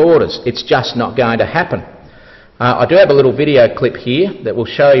pre-1967 borders. It's just not going to happen. I do have a little video clip here that will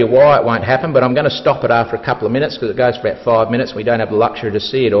show you why it won't happen, but I'm going to stop it after a couple of minutes because it goes for about 5 minutes. We don't have the luxury to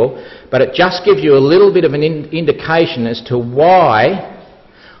see it all. But it just gives you a little bit of an indication as to why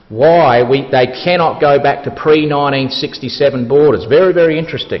they cannot go back to pre-1967 borders. Very, very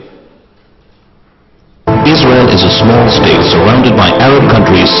interesting. Israel is a small state surrounded by Arab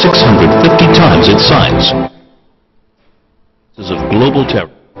countries 650 times its size. Of global terror.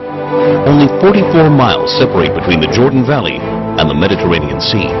 Only 44 miles separate between the Jordan Valley and the Mediterranean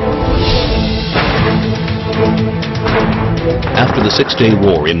Sea. After the Six-Day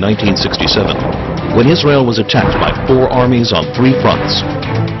War in 1967, when Israel was attacked by 4 armies on 3 fronts,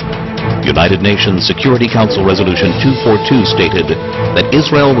 United Nations Security Council Resolution 242 stated that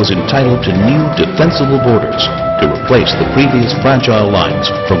Israel was entitled to new defensible borders to replace the previous fragile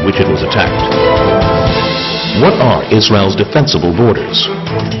lines from which it was attacked. What are Israel's defensible borders?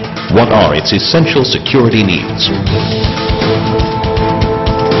 What are its essential security needs?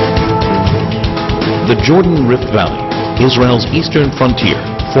 The Jordan Rift Valley, Israel's eastern frontier,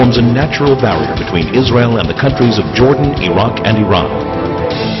 forms a natural barrier between Israel and the countries of Jordan, Iraq, and Iran.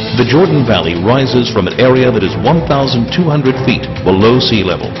 The Jordan Valley rises from an area that is 1,200 feet below sea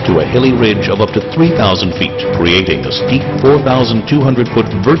level to a hilly ridge of up to 3,000 feet, creating a steep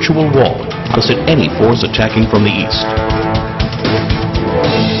 4,200-foot virtual wall opposite any force attacking from the east.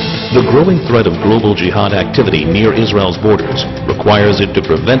 The growing threat of global jihad activity near Israel's borders requires it to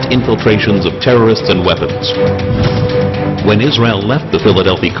prevent infiltrations of terrorists and weapons. When Israel left the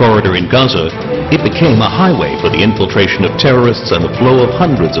Philadelphia corridor in Gaza, it became a highway for the infiltration of terrorists and the flow of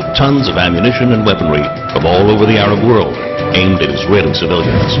hundreds of tons of ammunition and weaponry from all over the Arab world, aimed at Israeli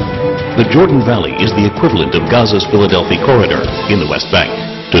civilians. The Jordan Valley is the equivalent of Gaza's Philadelphia corridor in the West Bank.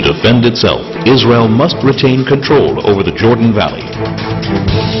 To defend itself, Israel must retain control over the Jordan Valley.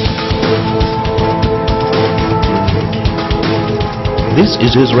 This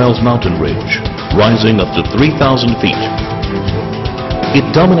is Israel's mountain ridge, rising up to 3,000 feet. It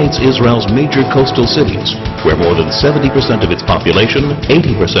dominates Israel's major coastal cities, where more than 70% of its population,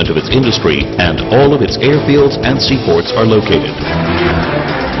 80% of its industry, and all of its airfields and seaports are located.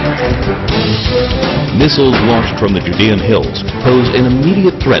 Missiles launched from the Judean hills pose an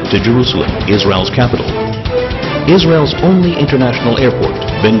immediate threat to Jerusalem, Israel's capital. Israel's only international airport,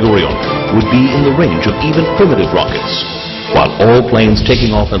 Ben Gurion, would be in the range of even primitive rockets, while all planes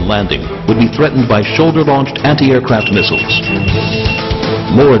taking off and landing would be threatened by shoulder-launched anti-aircraft missiles.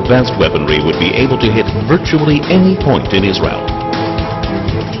 More advanced weaponry would be able to hit virtually any point in Israel.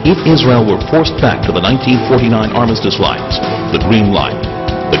 If Israel were forced back to the 1949 armistice lines, the Green Line,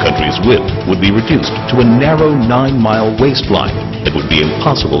 the country's width would be reduced to a narrow 9-mile waistline that would be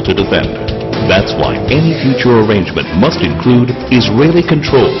impossible to defend. That's why any future arrangement must include Israeli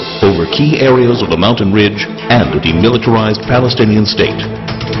control over key areas of the mountain ridge and a demilitarized Palestinian state.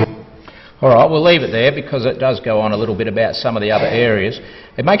 All right, we'll leave it there because it does go on a little bit about some of the other areas.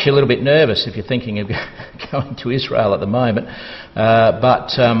 It makes you a little bit nervous if you're thinking of going to Israel at the moment,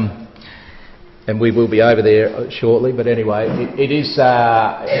 and we will be over there shortly. But anyway, it is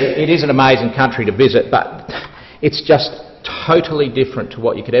an amazing country to visit, but it's just totally different to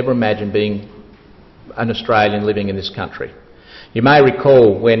what you could ever imagine being an Australian living in this country. You may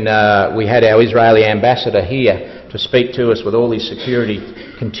recall when we had our Israeli ambassador here to speak to us with all his security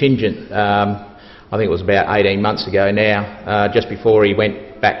contingent, I think it was about 18 months ago now, just before he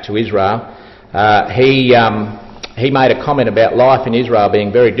went back to Israel. He made a comment about life in Israel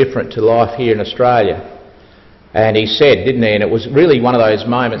being very different to life here in Australia. And he said, didn't he, and it was really one of those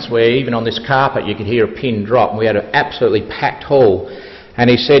moments where even on this carpet you could hear a pin drop, and we had an absolutely packed hall. And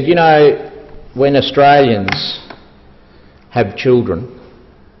he said, you know, when Australians have children,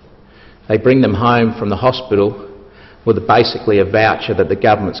 they bring them home from the hospital with basically a voucher that the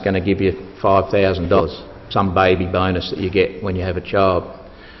government's going to give you $5,000, some baby bonus that you get when you have a child,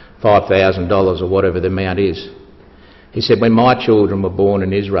 $5,000 or whatever the amount is. He said, when my children were born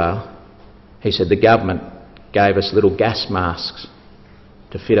in Israel, he said the government gave us little gas masks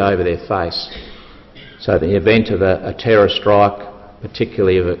to fit over their face. So in the event of a terror strike,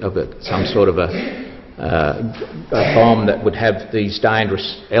 particularly of some sort of a bomb that would have these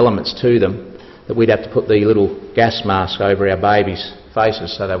dangerous elements to them, that we'd have to put the little gas mask over our babies'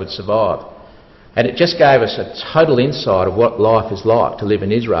 faces so they would survive. And it just gave us a total insight of what life is like to live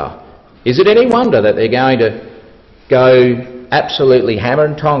in Israel. Is it any wonder that they're going to go absolutely hammer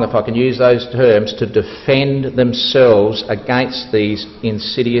and tong, if I can use those terms, to defend themselves against these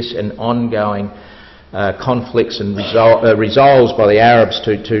insidious and ongoing conflicts and resolves by the Arabs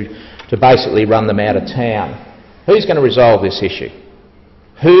to basically run them out of town? Who's going to resolve this issue?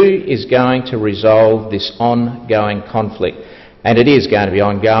 Who is going to resolve this ongoing conflict? And it is going to be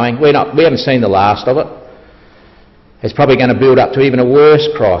ongoing. We haven't seen the last of it. It's probably going to build up to even a worse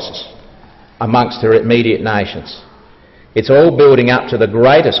crisis amongst the immediate nations. It's all building up to the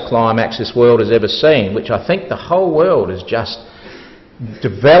greatest climax this world has ever seen, which I think the whole world is just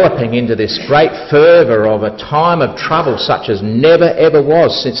developing into this great fervour of a time of trouble such as never ever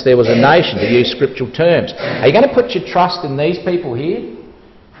was since there was a nation, to use scriptural terms. Are you going to put your trust in these people here?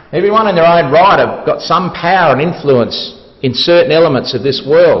 Everyone in their own right have got some power and influence in certain elements of this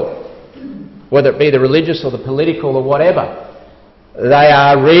world, whether it be the religious or the political or whatever. They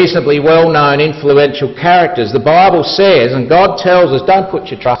are reasonably well-known, influential characters. The Bible says, and God tells us, don't put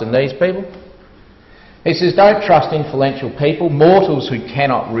your trust in these people. He says, don't trust influential people, mortals who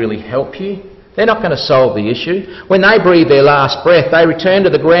cannot really help you. They're not going to solve the issue. When they breathe their last breath, they return to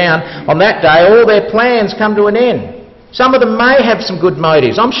the ground. On that day, all their plans come to an end. Some of them may have some good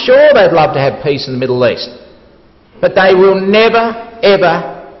motives. I'm sure they'd love to have peace in the Middle East. But they will never,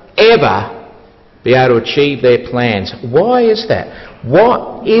 ever, ever be able to achieve their plans. Why is that?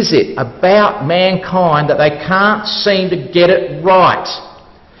 What is it about mankind that they can't seem to get it right?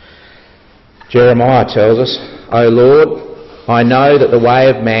 Jeremiah tells us, O Lord, I know that the way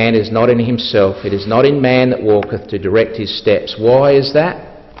of man is not in himself. It is not in man that walketh to direct his steps. Why is that?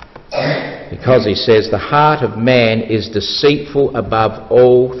 Because he says, the heart of man is deceitful above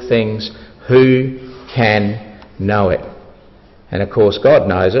all things. Who can know it? And of course God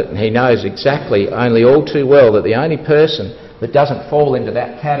knows it, and he knows exactly, only all too well, that the only person that doesn't fall into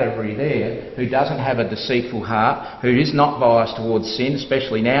that category there, who doesn't have a deceitful heart, who is not biased towards sin,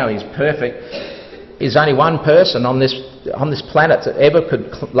 especially now he's perfect, is only one person on this planet that ever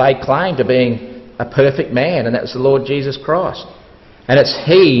could lay claim to being a perfect man, and that's the Lord Jesus Christ. And it's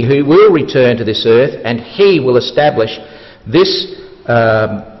he who will return to this earth, and he will establish this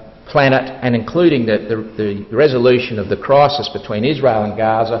planet, and including the resolution of the crisis between Israel and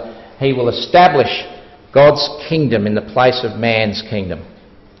Gaza. He will establish God's kingdom in the place of man's kingdom.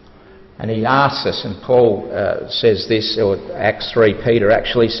 And he asks us, and Paul says this, or Acts 3, Peter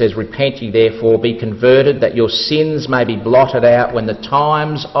actually says, repent ye therefore, be converted, that your sins may be blotted out when the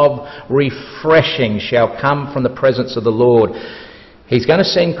times of refreshing shall come from the presence of the Lord. He's going to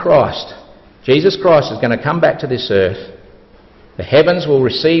send Christ. Jesus Christ is going to come back to this earth. The heavens will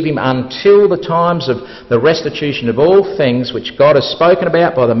receive him until the times of the restitution of all things which God has spoken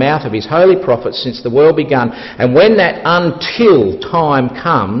about by the mouth of his holy prophets since the world began. And when that until time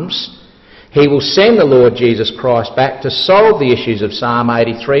comes, he will send the Lord Jesus Christ back to solve the issues of Psalm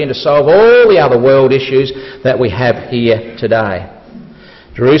 83 and to solve all the other world issues that we have here today.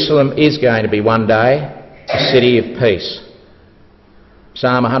 Jerusalem is going to be one day a city of peace.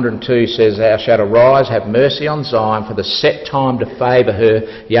 Psalm 102 says, Thou shalt arise, have mercy on Zion, for the set time to favour her,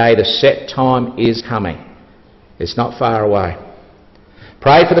 yea, the set time is coming. It's not far away.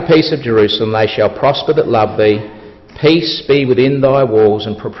 Pray for the peace of Jerusalem, they shall prosper that love thee. Peace be within thy walls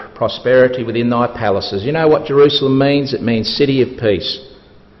and prosperity within thy palaces. You know what Jerusalem means? It means city of peace.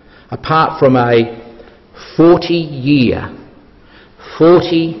 Apart from a 40-year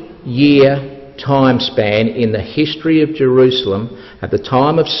time span in the history of Jerusalem at the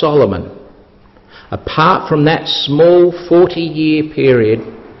time of Solomon, apart from that small 40-year period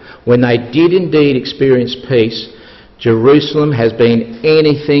when they did indeed experience peace, Jerusalem has been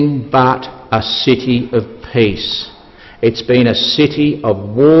anything but a city of peace. It's been a city of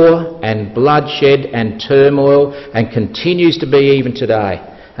war and bloodshed and turmoil, and continues to be even today.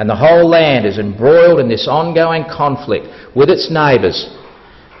 And the whole land is embroiled in this ongoing conflict with its neighbours,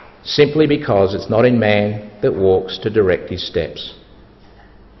 simply because it's not in man that walks to direct his steps.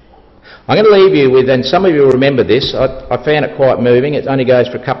 I'm going to leave you with, and some of you will remember this, I found it quite moving. It only goes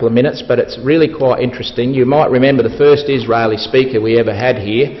for a couple of minutes, but it's really quite interesting. You might remember the first Israeli speaker we ever had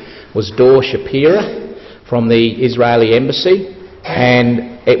here was Dor Shapira from the Israeli embassy,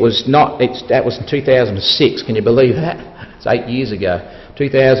 and that was in 2006. Can you believe that? It's 8 years ago.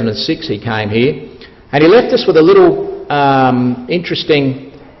 2006 he came here, and he left us with a little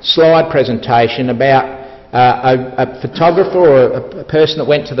interesting slide presentation about a photographer or a person that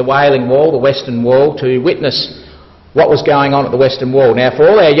went to the Wailing Wall, the Western Wall, to witness what was going on at the Western Wall. Now, for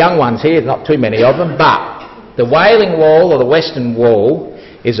all our young ones here, not too many of them, but the Wailing Wall or the Western Wall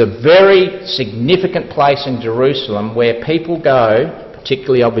is a very significant place in Jerusalem where people go,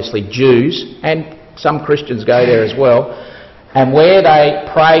 particularly obviously Jews, and some Christians go there as well, and where they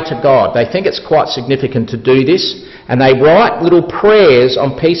pray to God. They think it's quite significant to do this, and they write little prayers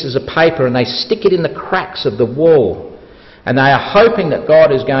on pieces of paper and they stick it in the cracks of the wall, and they are hoping that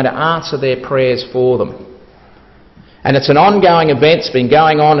God is going to answer their prayers for them. And it's an ongoing event. It's been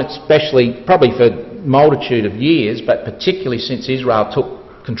going on, especially probably for a multitude of years, but particularly since Israel took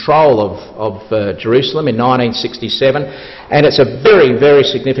control of Jerusalem in 1967, and it's a very, very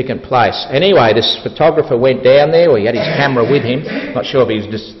significant place. Anyway, this photographer went down there, or he had his camera with him. Not sure if he was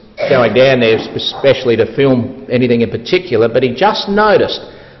just going down there especially to film anything in particular, but he just noticed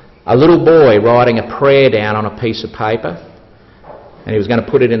a little boy writing a prayer down on a piece of paper, and he was going to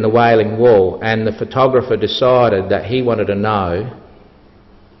put it in the Wailing Wall, and the photographer decided that he wanted to know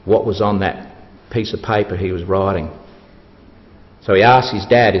what was on that piece of paper he was writing. So he asked his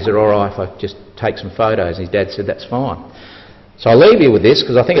dad, is it all right if I just take some photos? And his dad said, that's fine. So I'll leave you with this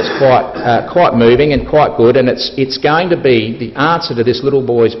because I think it's quite moving and quite good, and it's going to be the answer to this little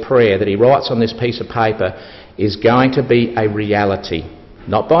boy's prayer that he writes on this piece of paper is going to be a reality.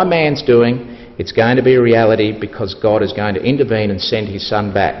 Not by man's doing, it's going to be a reality because God is going to intervene and send his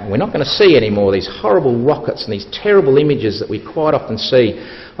son back. And we're not going to see any more of these horrible rockets and these terrible images that we quite often see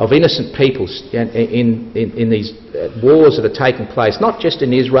of innocent people in these wars that are taking place, not just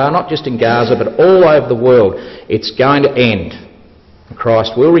in Israel, not just in Gaza, but all over the world. It's going to end.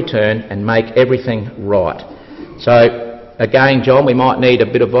 Christ will return and make everything right. So, again, John, we might need a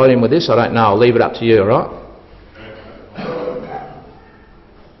bit of volume with this. I don't know. I'll leave it up to you, all right?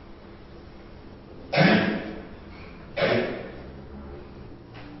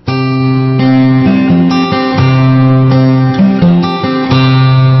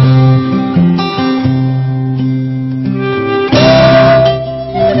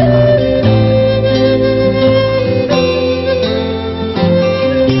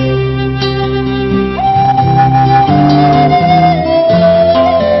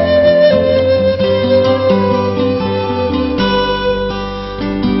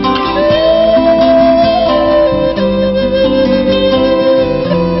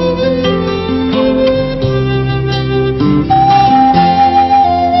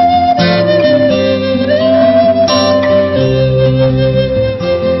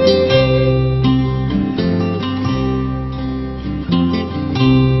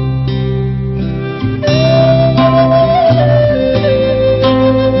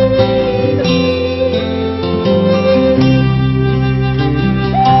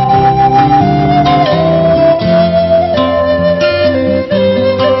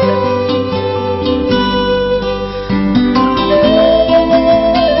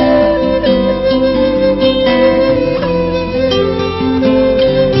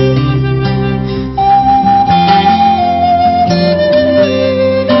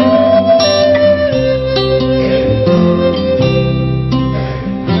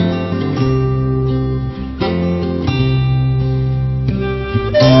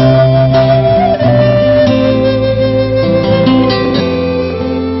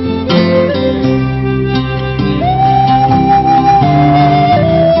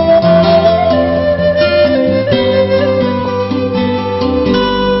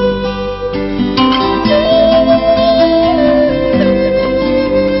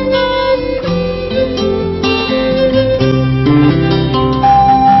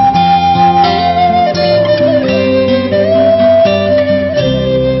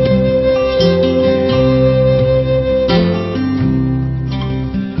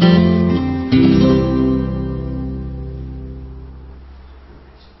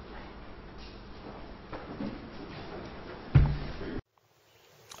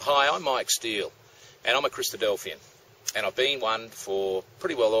 Steele, and I'm a Christadelphian, and I've been one for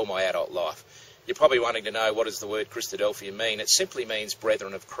pretty well all my adult life. You're probably wanting to know, what does the word Christadelphian mean? It simply means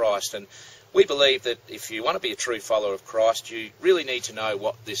brethren of Christ, and we believe that if you want to be a true follower of Christ, you really need to know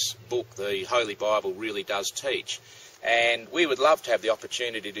what this book, the Holy Bible, really does teach. And we would love to have the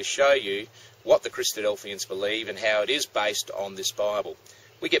opportunity to show you what the Christadelphians believe and how it is based on this Bible.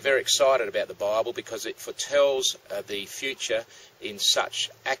 We get very excited about the Bible because it foretells the future in such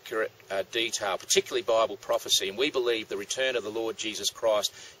accurate detail, particularly Bible prophecy. And we believe the return of the Lord Jesus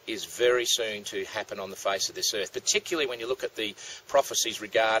Christ is very soon to happen on the face of this earth, particularly when you look at the prophecies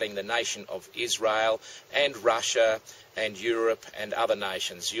regarding the nation of Israel and Russia and Europe and other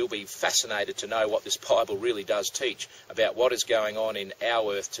nations. You'll be fascinated to know what this Bible really does teach about what is going on in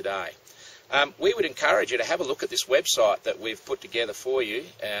our earth today. We would encourage you to have a look at this website that we've put together for you.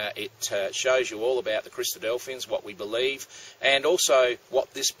 It shows you all about the Christadelphians, what we believe, and also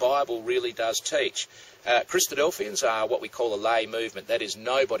what this Bible really does teach. Christadelphians are what we call a lay movement. That is,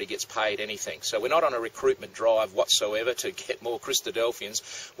 nobody gets paid anything. So we're not on a recruitment drive whatsoever to get more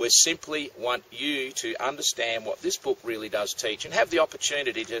Christadelphians. We simply want you to understand what this book really does teach and have the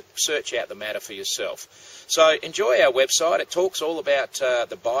opportunity to search out the matter for yourself. So enjoy our website. It talks all about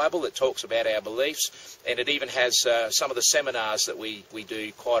the Bible. It talks about our beliefs, and it even has some of the seminars that we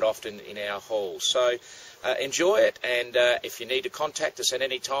do quite often in our halls. So enjoy it, and if you need to contact us at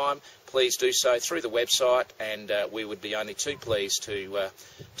any time, please do so through the website, and we would be only too pleased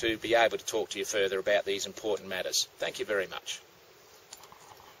to be able to talk to you further about these important matters. Thank you very much.